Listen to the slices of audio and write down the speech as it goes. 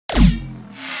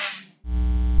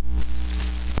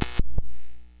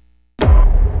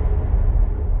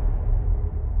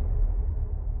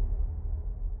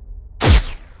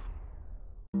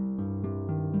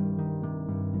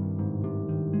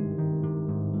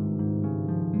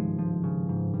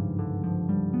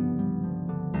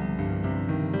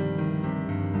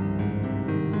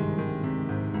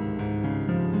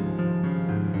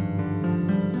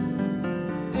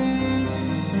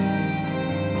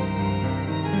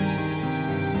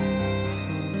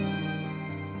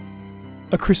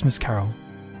A Christmas Carol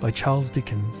by Charles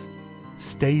Dickens,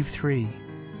 Stave 3,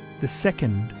 the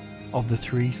second of the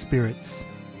three Sprits,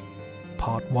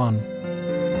 Part 1.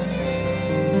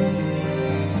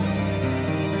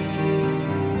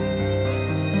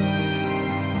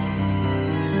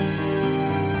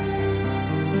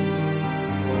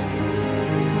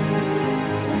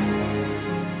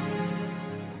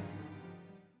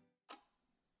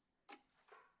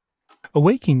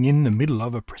 Awaking in the middle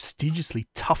of a prodigiously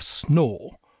tough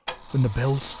snore, when the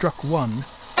bells struck one,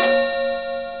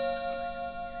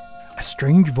 a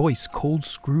strange voice called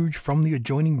Scrooge from the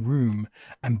adjoining room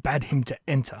and bade him to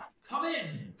enter. Come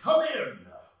in,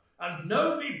 and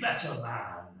know me better,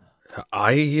 man.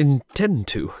 I intend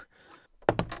to.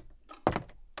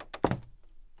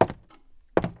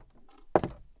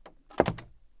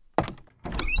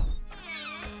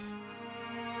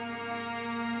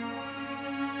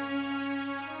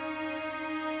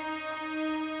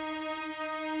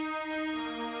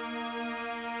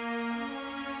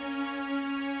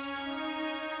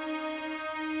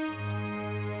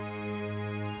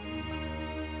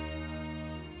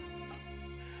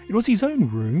 It was his own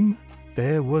room,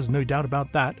 there was no doubt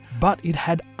about that, but it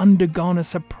had undergone a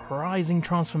surprising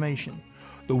transformation.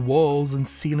 The walls and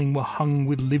ceiling were hung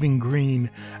with living green,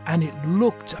 and it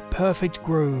looked a perfect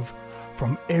grove,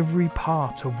 from every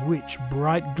part of which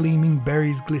bright gleaming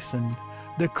berries glistened.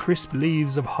 The crisp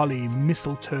leaves of holly,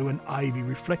 mistletoe and ivy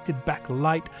reflected back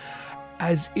light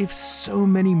as if so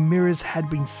many mirrors had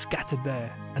been scattered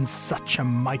there, and such a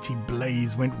mighty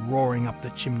blaze went roaring up the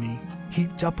chimney.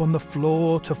 Heaped up on the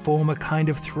floor to form a kind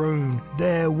of throne,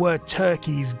 there were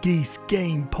turkeys, geese,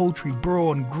 game, poultry,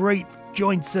 brawn, great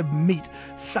joints of meat,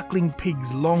 suckling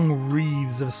pigs, long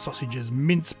wreaths of sausages,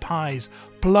 mince-pies,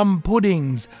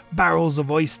 plum-puddings, barrels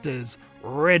of oysters,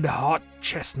 red-hot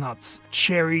chestnuts,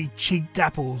 cherry-cheeked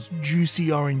apples,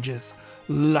 juicy oranges,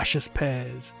 luscious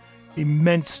pears,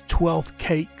 immense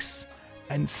twelfth-cakes,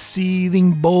 and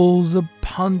seething bowls of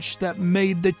punch that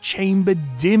made the chamber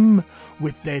dim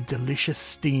with their delicious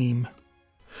steam.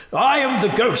 I am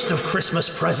the ghost of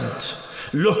Christmas present.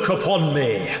 Look upon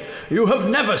me. You have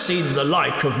never seen the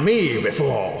like of me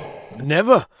before.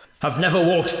 Never. Have never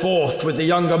walked forth with the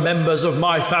younger members of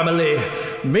my family,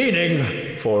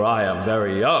 meaning, for I am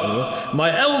very young,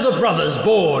 my elder brothers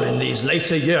born in these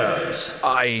later years.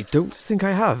 I don't think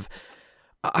I have.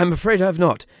 I'm afraid I have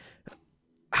not.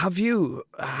 Have you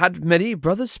had many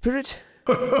brothers, Spirit?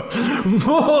 More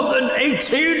than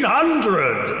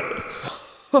 1,800!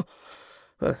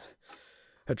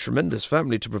 A tremendous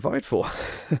family to provide for.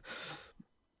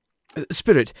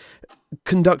 Spirit,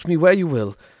 conduct me where you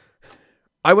will.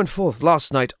 I went forth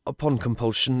last night upon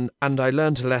compulsion, and I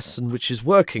learnt a lesson which is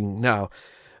working now.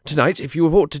 Tonight, if you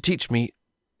have aught to teach me,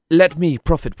 let me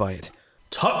profit by it.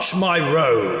 Touch my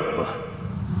robe.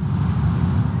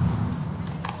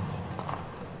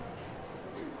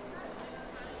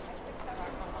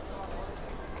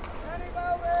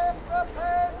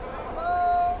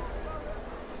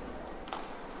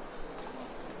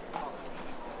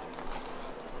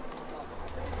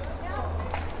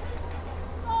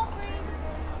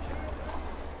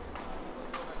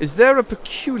 Is there a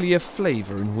peculiar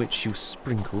flavour in which you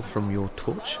sprinkle from your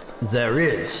torch? There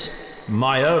is.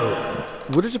 My own.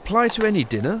 Would it apply to any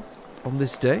dinner on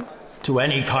this day? To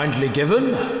any kindly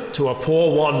given, to a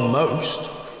poor one most.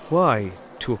 Why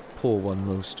to a poor one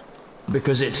most?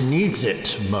 Because it needs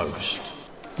it most.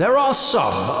 There are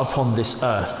some upon this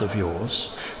earth of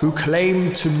yours who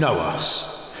claim to know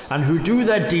us, and who do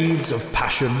their deeds of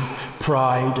passion,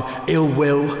 pride, ill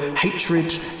will, hatred,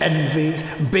 envy,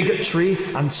 bigotry,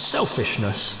 and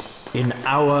selfishness in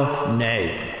our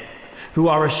name, who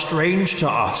are estranged to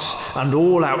us and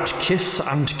all out kith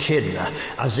and kin,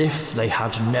 as if they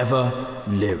had never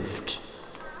lived.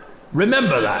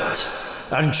 Remember that,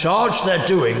 and charge their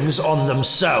doings on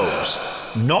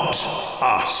themselves, not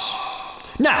us.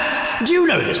 Now, do you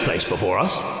know this place before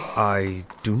us? I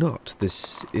do not.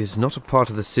 This is not a part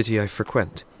of the city I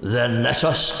frequent. Then let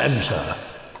us enter.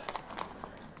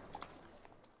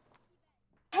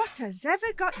 What has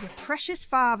ever got your precious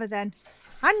father, then?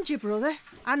 And your brother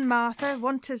and Martha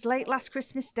want us late last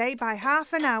Christmas Day by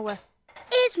half an hour.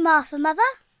 Is Martha, Mother?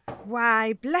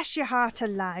 Why, bless your heart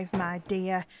alive, my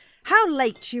dear. How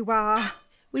late you are.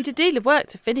 We'd a deal of work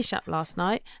to finish up last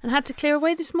night and had to clear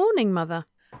away this morning, Mother.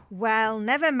 Well,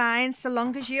 never mind so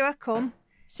long as you are come.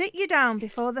 Sit you down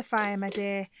before the fire, my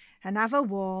dear, and have a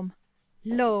warm.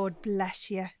 Lord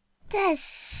bless you. There's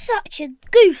such a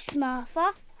goose,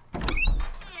 Martha.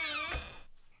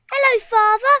 Hello,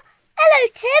 Father. Hello,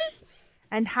 Tim.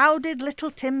 And how did little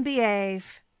Tim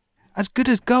behave? As good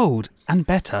as gold, and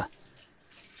better.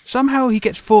 Somehow he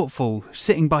gets thoughtful,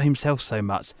 sitting by himself so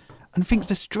much, and thinks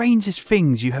the strangest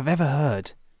things you have ever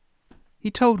heard. He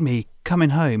told me, coming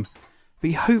home, that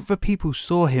he hoped the people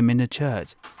saw him in the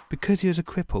church, because he was a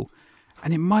cripple,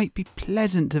 and it might be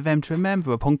pleasant to them to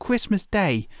remember upon Christmas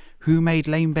Day who made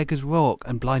lame beggars walk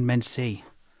and blind men see.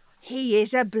 He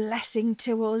is a blessing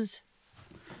to us.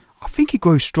 I think he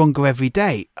grows stronger every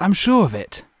day, I'm sure of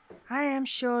it. I am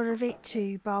sure of it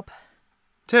too, Bob.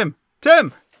 Tim!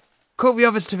 Call the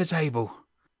others to the table.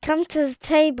 Come to the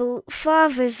table,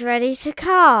 Father's ready to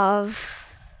carve.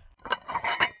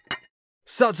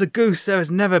 Such a goose there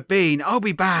has never been, I'll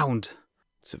be bound.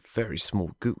 It's a very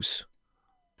small goose.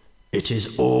 It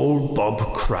is all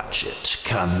Bob Cratchit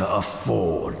can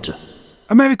afford.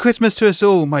 A Merry Christmas to us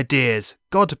all, my dears.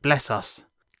 God bless us.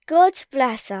 God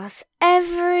bless us,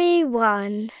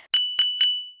 everyone.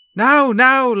 Now,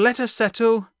 let us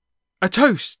settle. A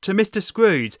toast to Mr.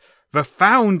 Scrooge, the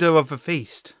founder of the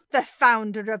feast. The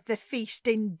founder of the feast,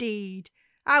 indeed.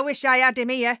 I wish I had him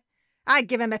here. I'd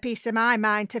give him a piece of my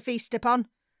mind to feast upon,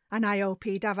 and I hope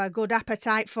he'd have a good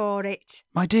appetite for it.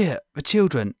 My dear, the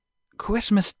children,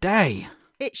 Christmas Day.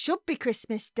 It should be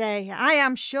Christmas Day, I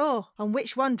am sure, on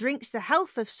which one drinks the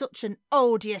health of such an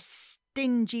odious,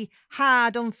 stingy,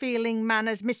 hard, unfeeling man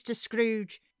as Mr.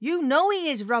 Scrooge. You know he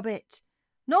is, Robert.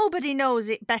 Nobody knows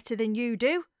it better than you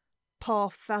do. Poor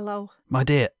fellow. My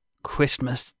dear,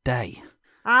 Christmas Day.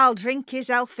 I'll drink his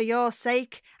health for your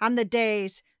sake, and the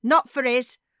day's, not for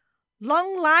his.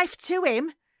 Long life to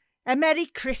him. A Merry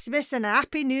Christmas and a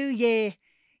Happy New Year.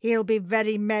 He'll be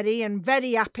very merry and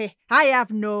very happy, I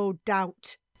have no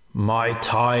doubt. My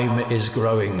time is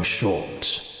growing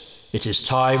short. It is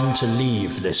time to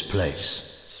leave this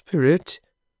place. Spirit,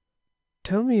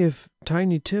 tell me if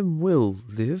Tiny Tim will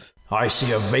live. I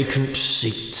see a vacant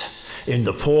seat in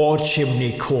the poor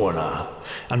chimney corner,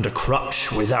 and a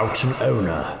crutch without an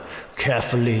owner,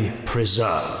 carefully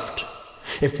preserved.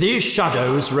 If these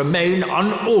shadows remain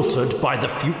unaltered by the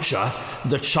future,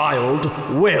 the child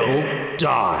will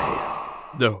die.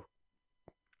 No.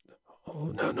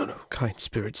 Oh, no. Kind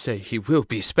spirit, say he will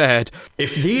be spared.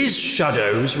 If these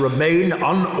shadows remain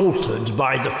unaltered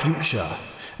by the future,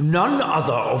 none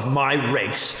other of my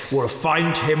race will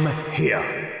find him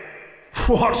here.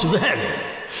 What then?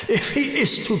 If he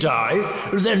is to die,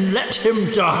 then let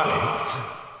him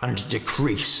die, and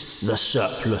decrease the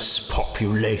surplus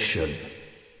population.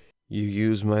 You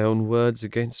use my own words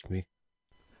against me.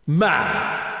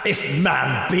 Man, if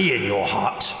man be in your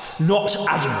heart, not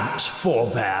adamant,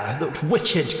 forbear that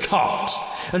wicked can't,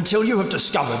 until you have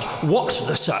discovered what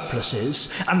the surplus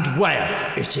is and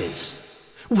where it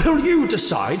is. Will you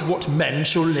decide what men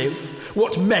shall live,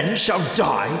 what men shall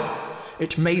die?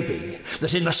 It may be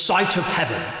that in the sight of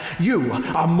heaven you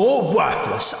are more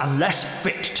worthless and less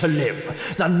fit to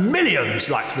live than millions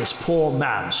like this poor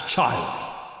man's child.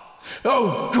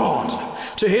 Oh God,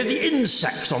 to hear the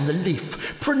insect on the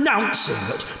leaf pronouncing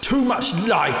that too much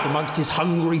life amongst his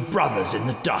hungry brothers in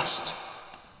the dust.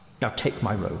 Now take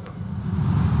my robe.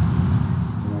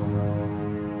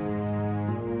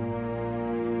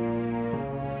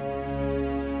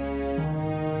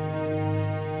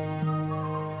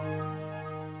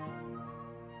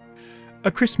 A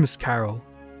Christmas Carol,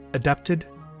 adapted,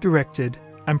 directed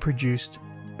and produced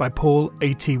by Paul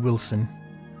A.T. Wilson.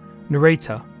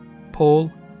 Narrator,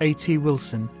 Paul A.T.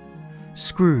 Wilson.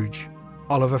 Scrooge,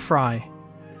 Oliver Fry.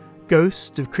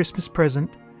 Ghost of Christmas Present,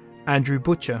 Andrew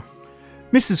Butcher.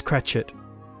 Mrs. Cratchit,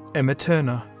 Emma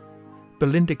Turner.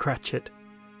 Belinda Cratchit,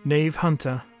 Naeve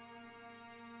Hunter.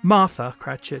 Martha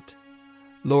Cratchit,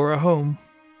 Laura Holme.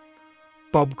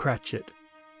 Bob Cratchit,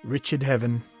 Richard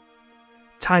Heaven.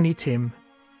 Tiny Tim,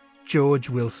 George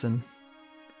Wilson.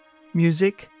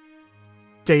 Music,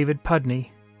 David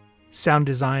Pudney. Sound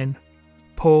design,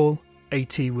 Paul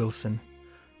A.T. Wilson.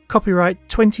 Copyright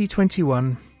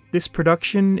 2021. This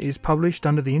production is published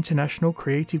under the International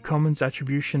Creative Commons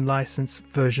Attribution License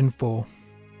version 4.